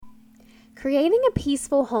Creating a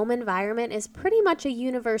peaceful home environment is pretty much a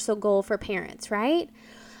universal goal for parents, right?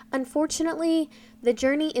 Unfortunately, the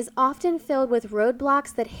journey is often filled with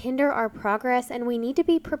roadblocks that hinder our progress, and we need to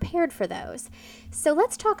be prepared for those. So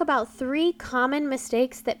let's talk about 3 common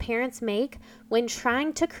mistakes that parents make when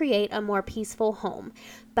trying to create a more peaceful home.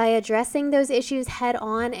 By addressing those issues head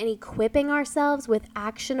on and equipping ourselves with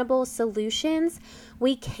actionable solutions,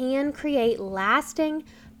 we can create lasting,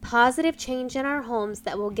 positive change in our homes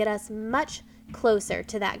that will get us much closer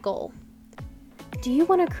to that goal. Do you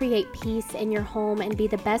want to create peace in your home and be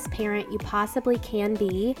the best parent you possibly can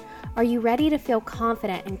be? Are you ready to feel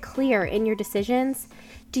confident and clear in your decisions?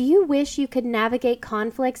 Do you wish you could navigate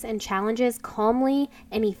conflicts and challenges calmly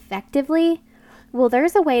and effectively? Well,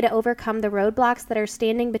 there's a way to overcome the roadblocks that are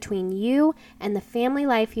standing between you and the family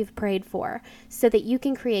life you've prayed for, so that you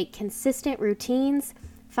can create consistent routines,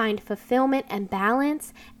 find fulfillment and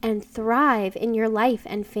balance, and thrive in your life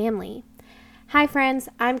and family. Hi friends,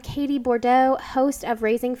 I'm Katie Bordeaux, host of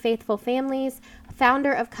Raising Faithful Families,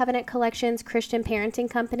 founder of Covenant Collections Christian Parenting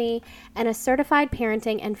Company, and a certified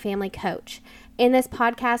parenting and family coach. In this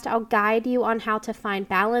podcast, I'll guide you on how to find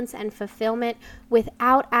balance and fulfillment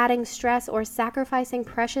without adding stress or sacrificing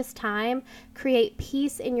precious time, create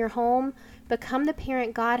peace in your home, become the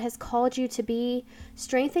parent God has called you to be,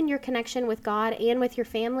 strengthen your connection with God and with your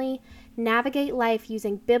family, navigate life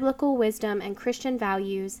using biblical wisdom and Christian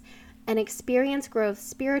values, and experience growth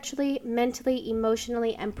spiritually, mentally,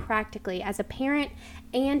 emotionally, and practically as a parent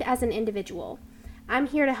and as an individual. I'm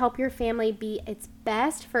here to help your family be its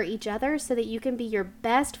best for each other so that you can be your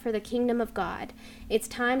best for the kingdom of God. It's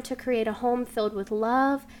time to create a home filled with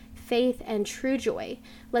love, faith, and true joy.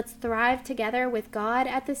 Let's thrive together with God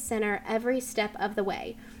at the center every step of the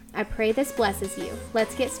way. I pray this blesses you.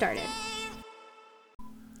 Let's get started.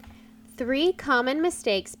 3 common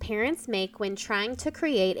mistakes parents make when trying to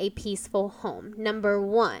create a peaceful home. Number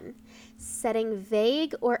 1, setting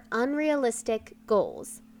vague or unrealistic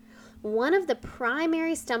goals. One of the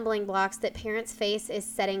primary stumbling blocks that parents face is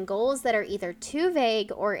setting goals that are either too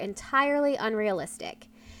vague or entirely unrealistic.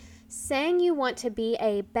 Saying you want to be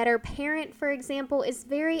a better parent, for example, is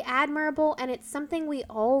very admirable, and it's something we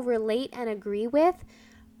all relate and agree with,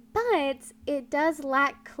 but it does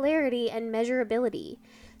lack clarity and measurability.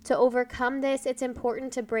 To overcome this, it's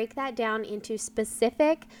important to break that down into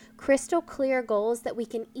specific, crystal clear goals that we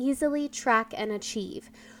can easily track and achieve.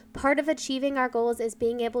 Part of achieving our goals is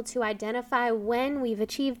being able to identify when we've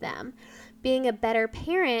achieved them. Being a better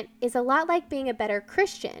parent is a lot like being a better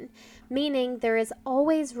Christian, meaning there is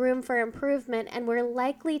always room for improvement, and we're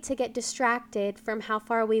likely to get distracted from how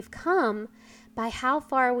far we've come by how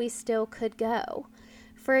far we still could go.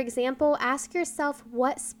 For example, ask yourself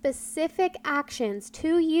what specific actions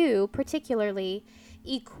to you particularly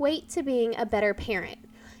equate to being a better parent.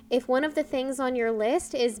 If one of the things on your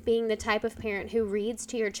list is being the type of parent who reads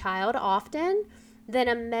to your child often, then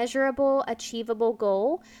a measurable, achievable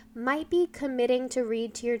goal might be committing to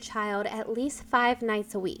read to your child at least 5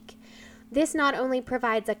 nights a week. This not only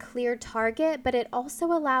provides a clear target, but it also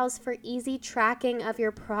allows for easy tracking of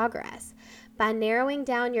your progress. By narrowing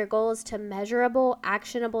down your goals to measurable,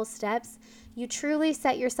 actionable steps, you truly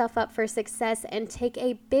set yourself up for success and take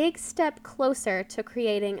a big step closer to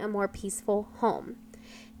creating a more peaceful home.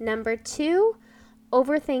 Number 2,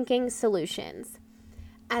 overthinking solutions.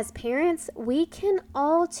 As parents, we can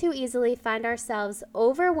all too easily find ourselves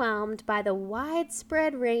overwhelmed by the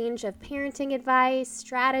widespread range of parenting advice,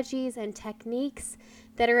 strategies, and techniques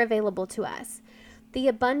that are available to us. The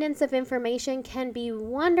abundance of information can be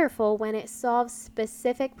wonderful when it solves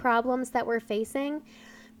specific problems that we're facing,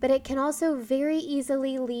 but it can also very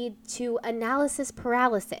easily lead to analysis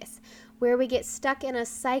paralysis, where we get stuck in a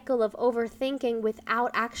cycle of overthinking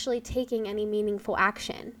without actually taking any meaningful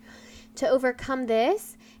action. To overcome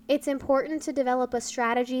this, it's important to develop a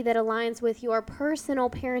strategy that aligns with your personal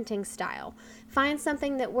parenting style. Find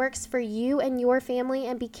something that works for you and your family,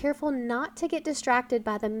 and be careful not to get distracted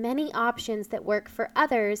by the many options that work for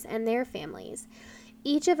others and their families.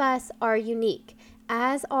 Each of us are unique,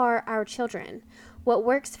 as are our children. What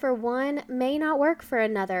works for one may not work for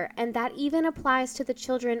another, and that even applies to the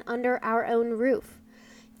children under our own roof.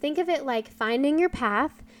 Think of it like finding your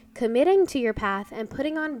path, committing to your path, and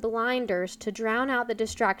putting on blinders to drown out the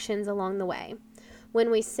distractions along the way. When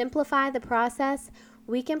we simplify the process,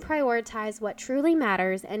 we can prioritize what truly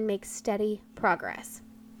matters and make steady progress.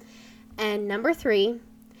 And number 3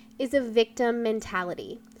 is a victim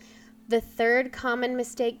mentality. The 3rd common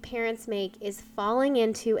mistake parents make is falling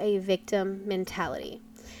into a victim mentality.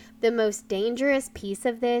 The most dangerous piece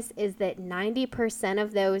of this is that 90%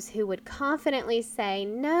 of those who would confidently say,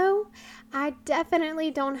 no, I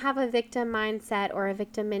definitely don't have a victim mindset or a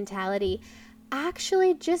victim mentality,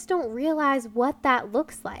 actually just don't realize what that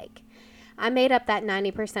looks like. I made up that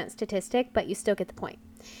 90% statistic, but you still get the point.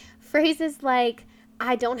 Phrases like,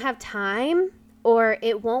 I don't have time, or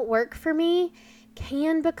it won't work for me,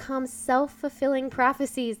 can become self-fulfilling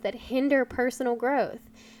prophecies that hinder personal growth.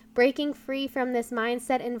 Breaking free from this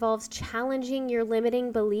mindset involves challenging your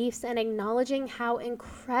limiting beliefs and acknowledging how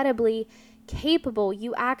incredibly capable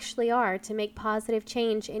you actually are to make positive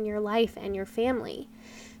change in your life and your family.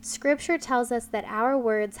 Scripture tells us that our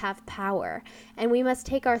words have power, and we must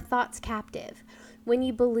take our thoughts captive. When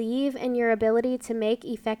you believe in your ability to make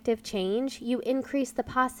effective change, you increase the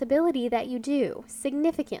possibility that you do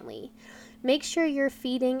significantly. Make sure you're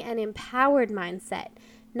feeding an empowered mindset,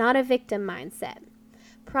 not a victim mindset.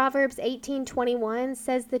 Proverbs 18:21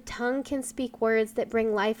 says the tongue can speak words that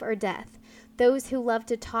bring life or death. Those who love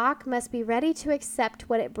to talk must be ready to accept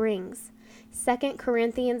what it brings. 2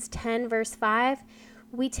 Corinthians 10 verse 5,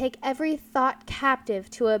 we take every thought captive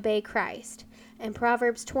to obey Christ. And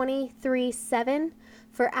Proverbs 23:7,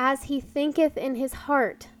 for as he thinketh in his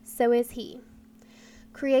heart, so is he.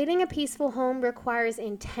 Creating a peaceful home requires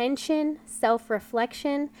intention,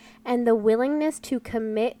 self-reflection, and the willingness to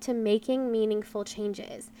commit to making meaningful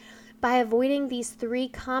changes. By avoiding these 3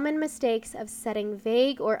 common mistakes of setting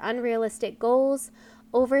vague or unrealistic goals,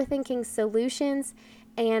 overthinking solutions,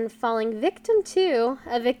 and falling victim to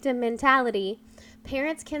a victim mentality,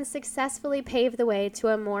 parents can successfully pave the way to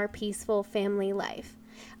a more peaceful family life.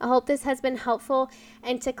 I hope this has been helpful,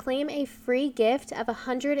 and to claim a free gift of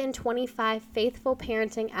 125 Faithful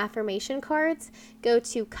Parenting Affirmation Cards, go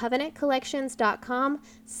to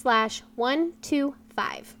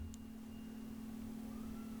covenantcollections.com/125.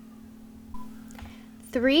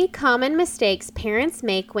 3 common mistakes parents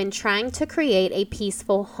make when trying to create a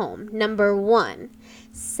peaceful home. Number 1,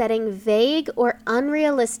 setting vague or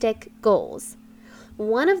unrealistic goals.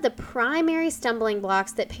 One of the primary stumbling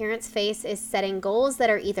blocks that parents face is setting goals that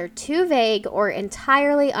are either too vague or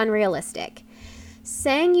entirely unrealistic.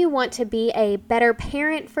 Saying you want to be a better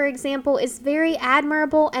parent, for example, is very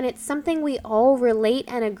admirable, and it's something we all relate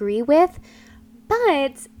and agree with,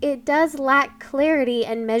 but it does lack clarity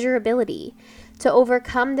and measurability. To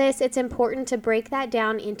overcome this, it's important to break that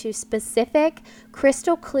down into specific,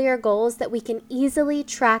 crystal clear goals that we can easily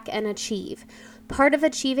track and achieve. Part of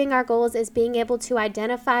achieving our goals is being able to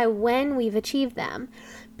identify when we've achieved them.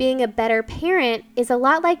 Being a better parent is a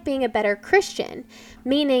lot like being a better Christian,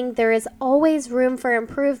 meaning there is always room for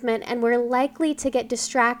improvement, and we're likely to get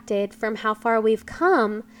distracted from how far we've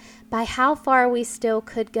come by how far we still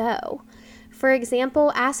could go. For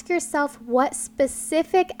example, ask yourself what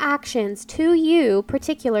specific actions to you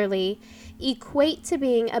particularly equate to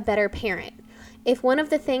being a better parent. If one of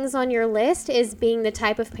the things on your list is being the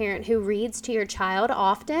type of parent who reads to your child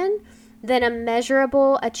often, then a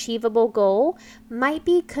measurable, achievable goal might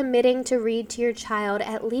be committing to read to your child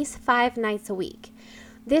at least 5 nights a week.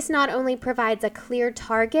 This not only provides a clear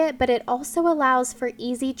target, but it also allows for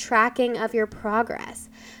easy tracking of your progress.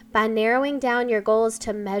 By narrowing down your goals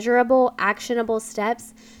to measurable, actionable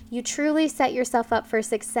steps, you truly set yourself up for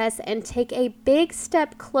success and take a big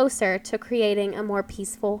step closer to creating a more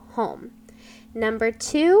peaceful home. Number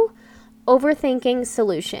 2, overthinking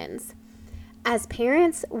solutions. As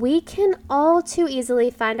parents, we can all too easily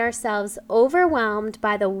find ourselves overwhelmed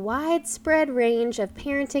by the widespread range of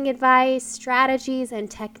parenting advice, strategies, and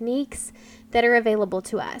techniques that are available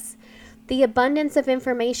to us. The abundance of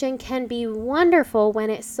information can be wonderful when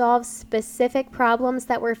it solves specific problems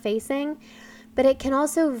that we're facing, but it can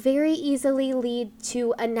also very easily lead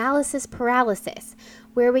to analysis paralysis,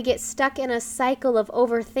 where we get stuck in a cycle of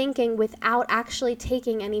overthinking without actually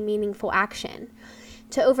taking any meaningful action.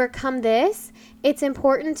 To overcome this, it's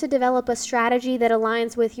important to develop a strategy that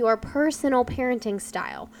aligns with your personal parenting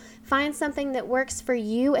style. Find something that works for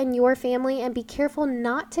you and your family, and be careful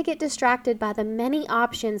not to get distracted by the many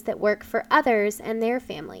options that work for others and their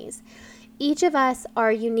families. Each of us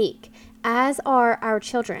are unique, as are our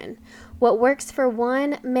children. What works for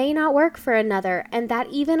one may not work for another, and that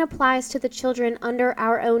even applies to the children under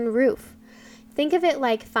our own roof. Think of it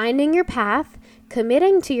like finding your path,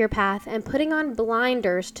 committing to your path, and putting on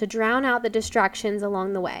blinders to drown out the distractions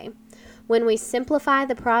along the way. When we simplify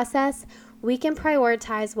the process, we can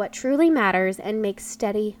prioritize what truly matters and make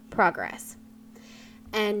steady progress.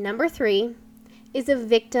 And number 3 is a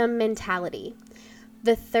victim mentality.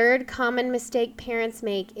 The third common mistake parents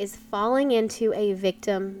make is falling into a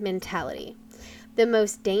victim mentality. The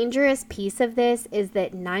most dangerous piece of this is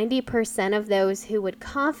that 90% of those who would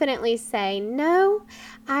confidently say, no,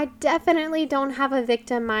 I definitely don't have a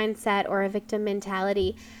victim mindset or a victim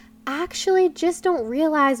mentality, actually just don't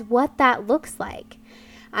realize what that looks like.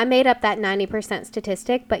 I made up that 90%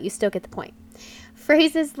 statistic, but you still get the point.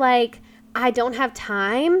 Phrases like, I don't have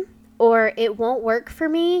time, or it won't work for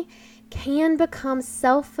me, can become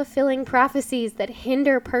self-fulfilling prophecies that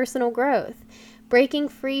hinder personal growth. Breaking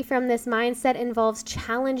free from this mindset involves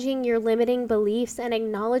challenging your limiting beliefs and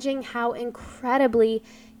acknowledging how incredibly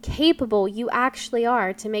capable you actually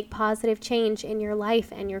are to make positive change in your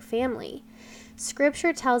life and your family.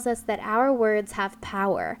 Scripture tells us that our words have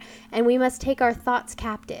power, and we must take our thoughts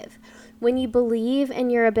captive. When you believe in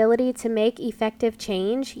your ability to make effective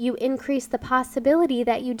change, you increase the possibility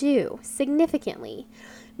that you do significantly.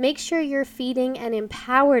 Make sure you're feeding an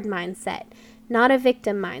empowered mindset, not a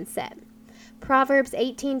victim mindset. Proverbs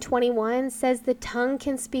 18:21 says the tongue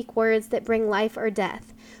can speak words that bring life or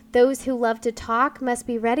death. Those who love to talk must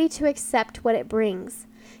be ready to accept what it brings.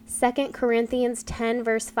 2 Corinthians 10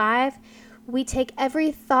 verse 5, we take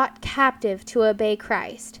every thought captive to obey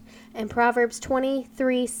Christ. And Proverbs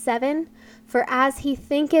 23:7, for as he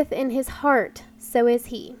thinketh in his heart, so is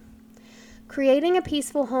he. Creating a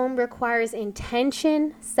peaceful home requires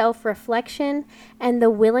intention, self-reflection, and the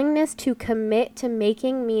willingness to commit to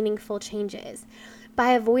making meaningful changes.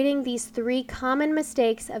 By avoiding these 3 common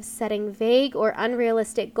mistakes of setting vague or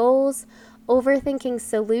unrealistic goals, overthinking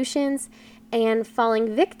solutions, and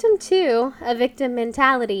falling victim to a victim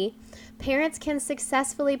mentality, parents can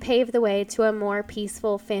successfully pave the way to a more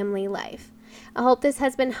peaceful family life. I hope this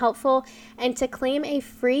has been helpful, and to claim a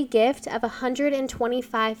free gift of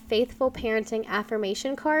 125 Faithful Parenting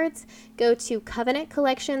affirmation cards, go to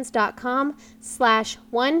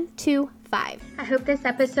covenantcollections.com/125. I hope this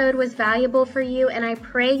episode was valuable for you, and I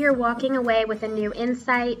pray you're walking away with a new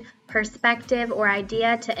insight, perspective, or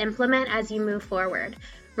idea to implement as you move forward.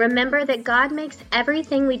 Remember that God makes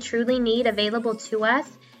everything we truly need available to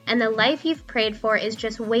us, and the life you've prayed for is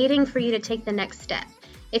just waiting for you to take the next step.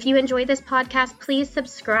 If you enjoyed this podcast, please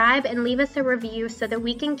subscribe and leave us a review so that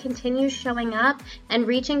we can continue showing up and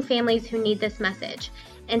reaching families who need this message.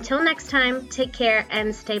 Until next time, take care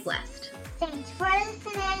and stay blessed. Thanks for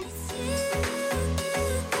listening.